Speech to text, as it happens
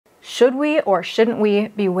Should we or shouldn't we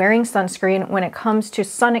be wearing sunscreen when it comes to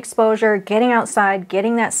sun exposure, getting outside,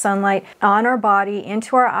 getting that sunlight on our body,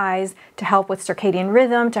 into our eyes, to help with circadian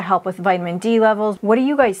rhythm, to help with vitamin D levels? What do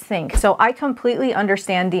you guys think? So I completely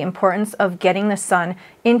understand the importance of getting the sun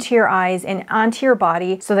into your eyes and onto your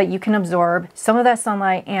body so that you can absorb some of that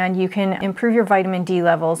sunlight and you can improve your vitamin D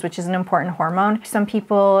levels, which is an important hormone. Some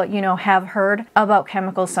people, you know, have heard about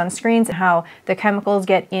chemical sunscreens, how the chemicals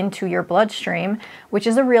get into your bloodstream, which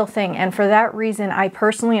is a real thing. And for that reason, I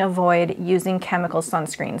personally avoid using chemical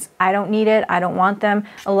sunscreens. I don't need it. I don't want them.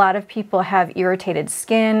 A lot of people have irritated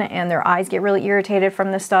skin and their eyes get really irritated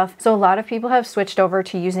from this stuff. So a lot of people have switched over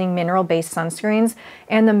to using mineral-based sunscreens,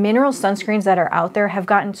 and the mineral sunscreens that are out there have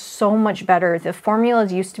gotten so much better. The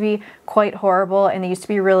formulas used to be quite horrible, and they used to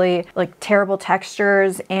be really like terrible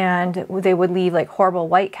textures, and they would leave like horrible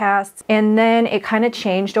white casts. And then it kind of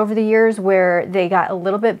changed over the years where they got a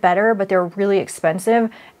little bit better, but they're really expensive.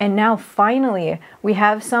 And now finally we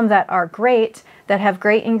have some that are great, that have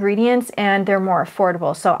great ingredients, and they're more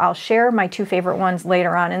affordable. So I'll share my two favorite ones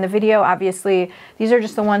later on in the video. Obviously, these are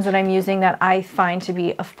just the ones that I'm using that I find to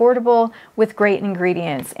be affordable with great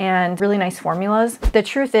ingredients and really nice formulas. The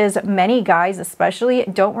truth is, many guys especially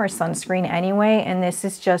don't wear sunscreen anyway, and this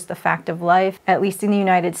is just a fact of life. At least in the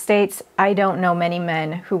United States, I don't know many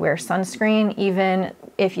men who wear sunscreen. Even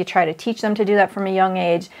if you try to teach them to do that from a young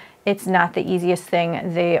age, it's not the easiest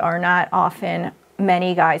thing. They are not often,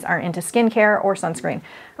 many guys aren't into skincare or sunscreen.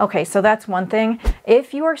 Okay, so that's one thing.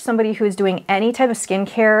 If you are somebody who is doing any type of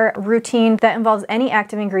skincare routine that involves any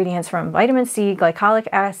active ingredients from vitamin C, glycolic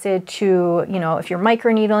acid to, you know, if you're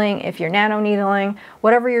microneedling, if you're nanoneedling,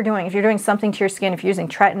 whatever you're doing, if you're doing something to your skin, if you're using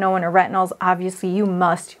tretinoin or retinols, obviously you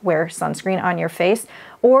must wear sunscreen on your face,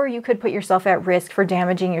 or you could put yourself at risk for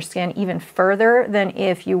damaging your skin even further than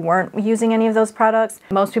if you weren't using any of those products.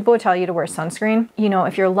 Most people would tell you to wear sunscreen. You know,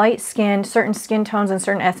 if you're light-skinned, certain skin tones and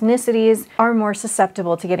certain ethnicities are more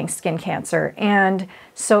susceptible to getting skin cancer. And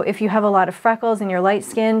so if you have a lot of freckles and you're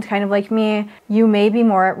light-skinned, kind of like me, you may be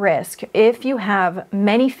more at risk. If you have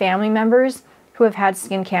many family members who have had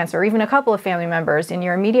skin cancer, or even a couple of family members in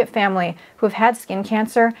your immediate family who have had skin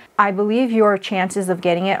cancer, I believe your chances of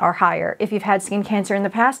getting it are higher. If you've had skin cancer in the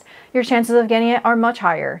past, your chances of getting it are much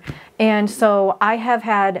higher. And so I have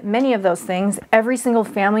had many of those things. Every single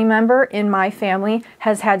family member in my family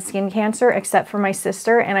has had skin cancer except for my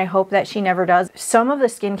sister, and I hope that she never does. Some of the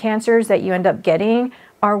skin cancers that you end up getting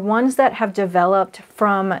are ones that have developed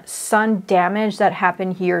from sun damage that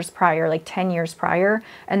happened years prior, like 10 years prior,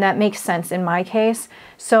 and that makes sense in my case.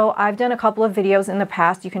 So I've done a couple of videos in the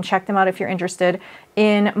past. You can check them out if you're interested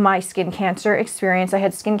in my skin cancer experience. I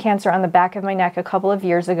had skin cancer on the back of my neck a couple of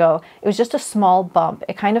years ago. It was just a small bump.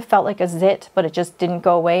 It kind of felt like a zit, but it just didn't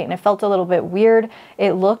go away, and it felt a little bit weird.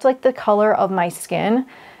 It looked like the color of my skin,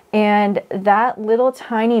 and that little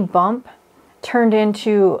tiny bump turned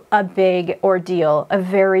into a big ordeal, a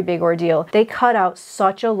very big ordeal. They cut out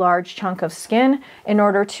such a large chunk of skin in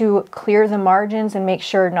order to clear the margins and make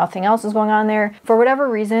sure nothing else is going on there. For whatever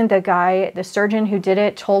reason, the surgeon who did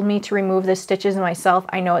it told me to remove the stitches myself.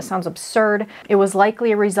 I know it sounds absurd. It was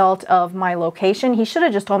likely a result of my location. He should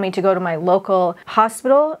have just told me to go to my local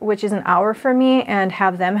hospital, which is an hour from me, and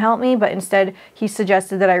have them help me, but instead he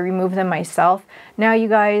suggested that I remove them myself. Now, you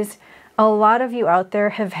guys, a lot of you out there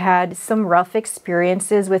have had some rough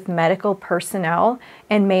experiences with medical personnel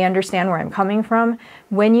and may understand where I'm coming from.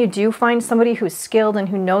 When you do find somebody who's skilled and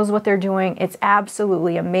who knows what they're doing, it's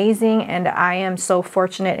absolutely amazing, and I am so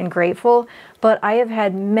fortunate and grateful. But I have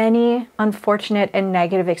had many unfortunate and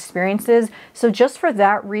negative experiences. So just for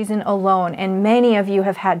that reason alone, and many of you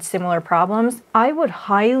have had similar problems, I would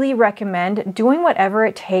highly recommend doing whatever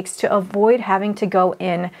it takes to avoid having to go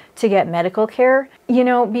in to get medical care, you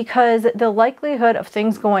know, because the likelihood of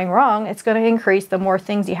things going wrong, it's going to increase the more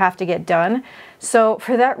things you have to get done. So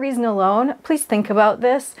for that reason alone, please think about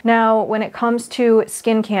this. Now, when it comes to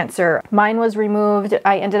skin cancer, mine was removed.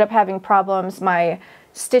 I ended up having problems. My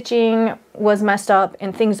stitching was messed up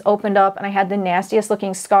and things opened up, and I had the nastiest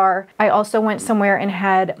looking scar. I also went somewhere and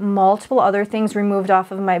had multiple other things removed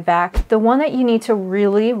off of my back. The one that you need to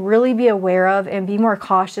really be aware of and be more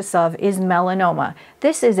cautious of is melanoma.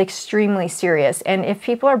 This is extremely serious, and if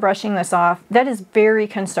people are brushing this off, that is very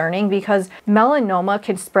concerning because melanoma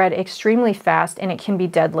can spread extremely fast and it can be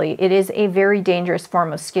deadly. It is a very dangerous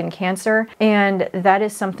form of skin cancer, and that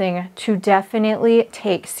is something to definitely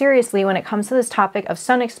take seriously when it comes to this topic of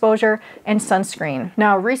sun exposure and sunscreen.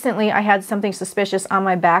 Now, recently I had something suspicious on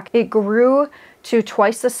my back. It grew to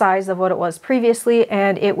twice the size of what it was previously,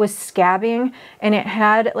 and it was scabbing, and it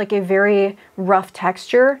had like a very rough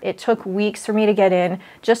texture. It took weeks for me to get in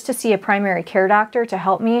just to see a primary care doctor to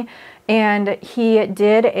help me, and he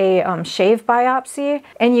did a shave biopsy.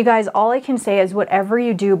 And you guys, all I can say is whatever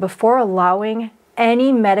you do before allowing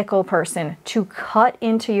any medical person to cut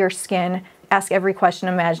into your skin, ask every question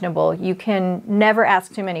imaginable. You can never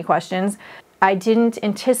ask too many questions. I didn't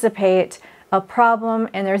anticipate a problem,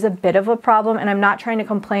 and there's a bit of a problem, and I'm not trying to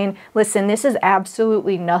complain. Listen, this is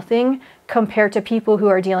absolutely nothing compared to people who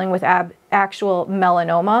are dealing with actual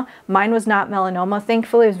melanoma. Mine was not melanoma,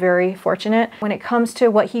 thankfully. I was very fortunate. When it comes to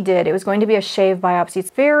what he did, it was going to be a shave biopsy. It's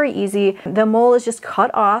very easy. The mole is just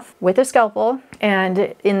cut off with a scalpel,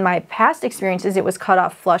 and in my past experiences, it was cut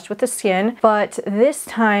off flush with the skin. But this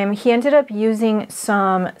time, he ended up using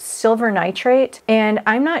some silver nitrate, and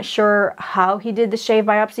I'm not sure how he did the shave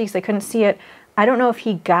biopsy because I couldn't see it. I don't know if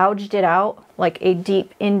he gouged it out, like a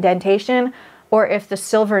deep indentation, or if the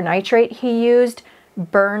silver nitrate he used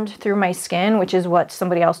burned through my skin, which is what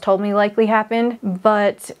somebody else told me likely happened.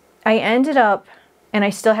 But I ended up, and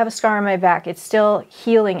I still have a scar on my back. It's still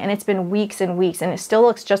healing, and it's been weeks and weeks, and it still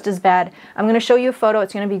looks just as bad. I'm going to show you a photo.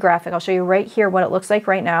 It's going to be graphic. I'll show you right here what it looks like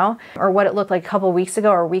right now, or what it looked like a couple weeks ago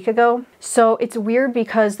or a week ago. So it's weird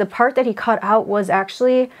because the part that he cut out was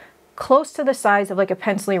actually close to the size of like a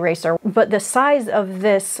pencil eraser, but the size of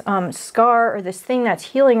this scar, or this thing that's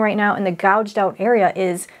healing right now in the gouged out area,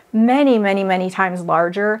 is many, many, many times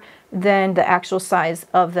larger than the actual size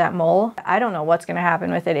of that mole. I don't know what's going to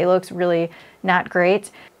happen with it. It looks really not great.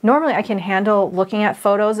 Normally I can handle looking at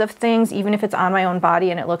photos of things even if it's on my own body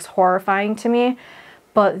and it looks horrifying to me,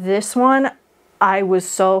 but this one, I was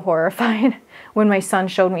so horrified when my son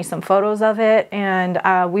showed me some photos of it, and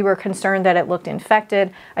we were concerned that it looked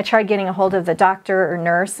infected. I tried getting a hold of the doctor or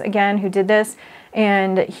nurse again who did this,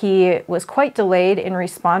 and he was quite delayed in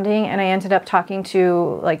responding, and I ended up paying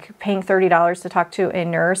 $30 to talk to a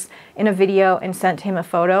nurse in a video and sent him a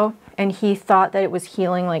photo, and he thought that it was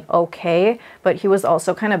healing like okay, but he was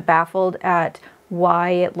also kind of baffled at why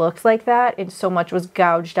it looked like that and so much was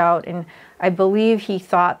gouged out, and I believe he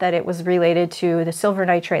thought that it was related to the silver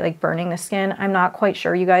nitrate, like burning the skin. I'm not quite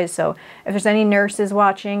sure, you guys, so if there's any nurses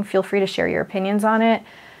watching, feel free to share your opinions on it.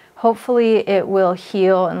 Hopefully it will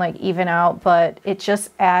heal and like even out, but it just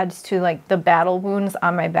adds to like the battle wounds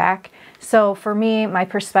on my back. So for me, my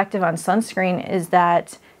perspective on sunscreen is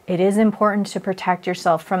that it is important to protect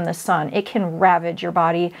yourself from the sun. It can ravage your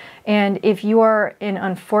body. And if you are an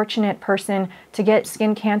unfortunate person to get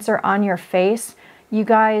skin cancer on your face, you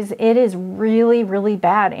guys, it is really, really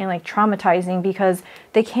bad and like traumatizing because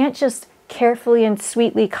they can't just carefully and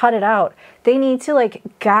sweetly cut it out. They need to like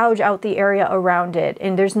gouge out the area around it,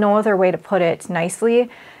 and there's no other way to put it nicely.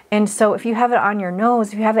 And so if you have it on your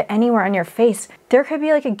nose, if you have it anywhere on your face, there could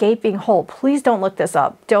be like a gaping hole. Please don't look this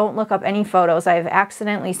up. Don't look up any photos. I've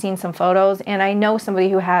accidentally seen some photos, and I know somebody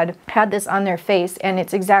who had this on their face, and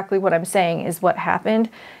it's exactly what I'm saying is what happened.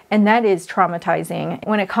 And that is traumatizing.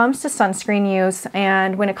 When it comes to sunscreen use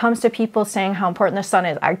and when it comes to people saying how important the sun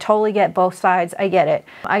is, I totally get both sides. I get it.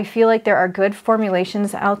 I feel like there are good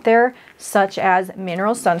formulations out there, such as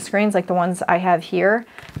mineral sunscreens like the ones I have here.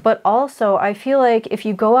 But also I feel like if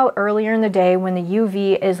you go out earlier in the day when the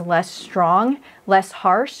UV is less strong, less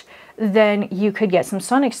harsh, then you could get some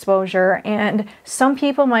sun exposure, and some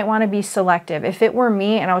people might want to be selective. If it were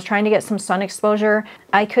me and I was trying to get some sun exposure,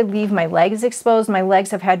 I could leave my legs exposed. My legs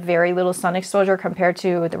have had very little sun exposure compared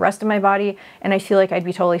to the rest of my body, and I feel like I'd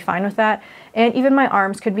be totally fine with that. And even my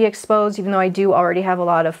arms could be exposed, even though I do already have a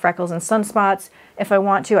lot of freckles and sunspots. If I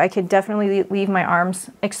want to, I could definitely leave my arms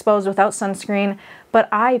exposed without sunscreen, but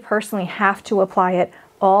I personally have to apply it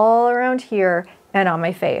all around here and on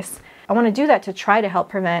my face. I want to do that to try to help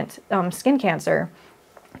prevent skin cancer.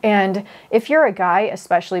 And if you're a guy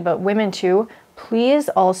especially, but women too, please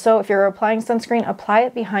also, if you're applying sunscreen, apply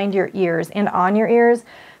it behind your ears and on your ears,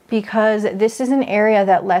 because this is an area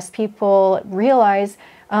that less people realize.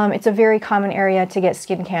 It's a very common area to get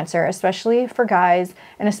skin cancer, especially for guys,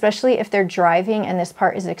 and especially if they're driving and this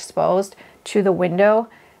part is exposed to the window.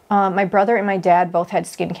 My brother and my dad both had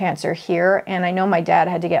skin cancer here, and I know my dad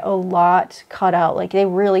had to get a lot cut out. Like, they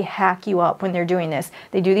really hack you up when they're doing this.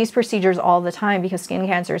 They do these procedures all the time because skin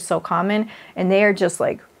cancer is so common, and they are just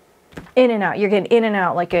like in and out. You're getting in and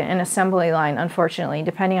out like an assembly line, unfortunately,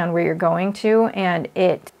 depending on where you're going to, and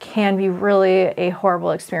it can be really a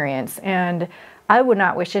horrible experience, and I would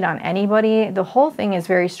not wish it on anybody. The whole thing is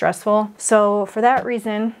very stressful. So for that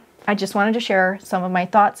reason, I just wanted to share some of my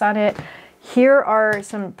thoughts on it. Here are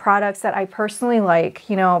some products that I personally like,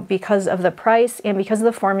 you know, because of the price and because of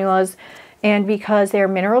the formulas. And because they're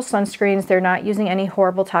mineral sunscreens, they're not using any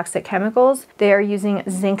horrible toxic chemicals. They are using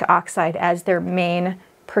zinc oxide as their main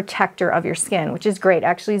protector of your skin, which is great.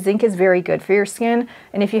 Actually, zinc is very good for your skin.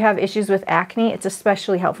 And if you have issues with acne, it's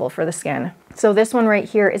especially helpful for the skin. So this one right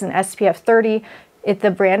here is an SPF 30.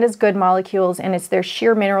 The brand is Good Molecules, and it's their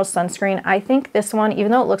sheer mineral sunscreen. I think this one,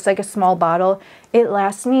 even though it looks like a small bottle, it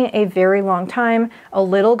lasts me a very long time. A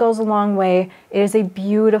little goes a long way. It is a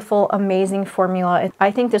beautiful, amazing formula.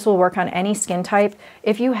 I think this will work on any skin type.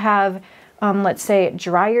 If you have let's say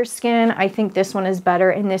drier skin, I think this one is better,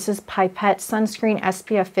 and this is Pipette Sunscreen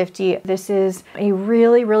SPF 50. This is a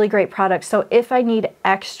really, really great product. So if I need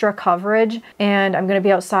extra coverage and I'm gonna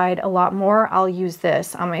be outside a lot more, I'll use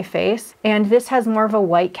this on my face. And this has more of a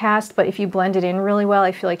white cast, but if you blend it in really well,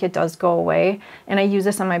 I feel like it does go away. And I use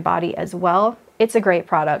this on my body as well. It's a great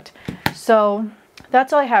product. So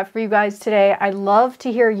that's all I have for you guys today. I'd love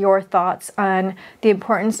to hear your thoughts on the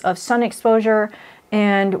importance of sun exposure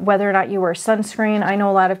and whether or not you wear sunscreen. I know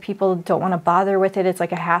a lot of people don't want to bother with it. It's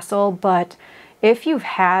like a hassle, but if you've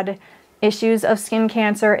had issues of skin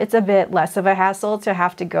cancer, it's a bit less of a hassle to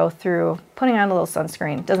have to go through putting on a little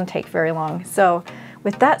sunscreen. It doesn't take very long. So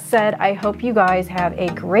with that said, I hope you guys have a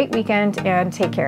great weekend and take care.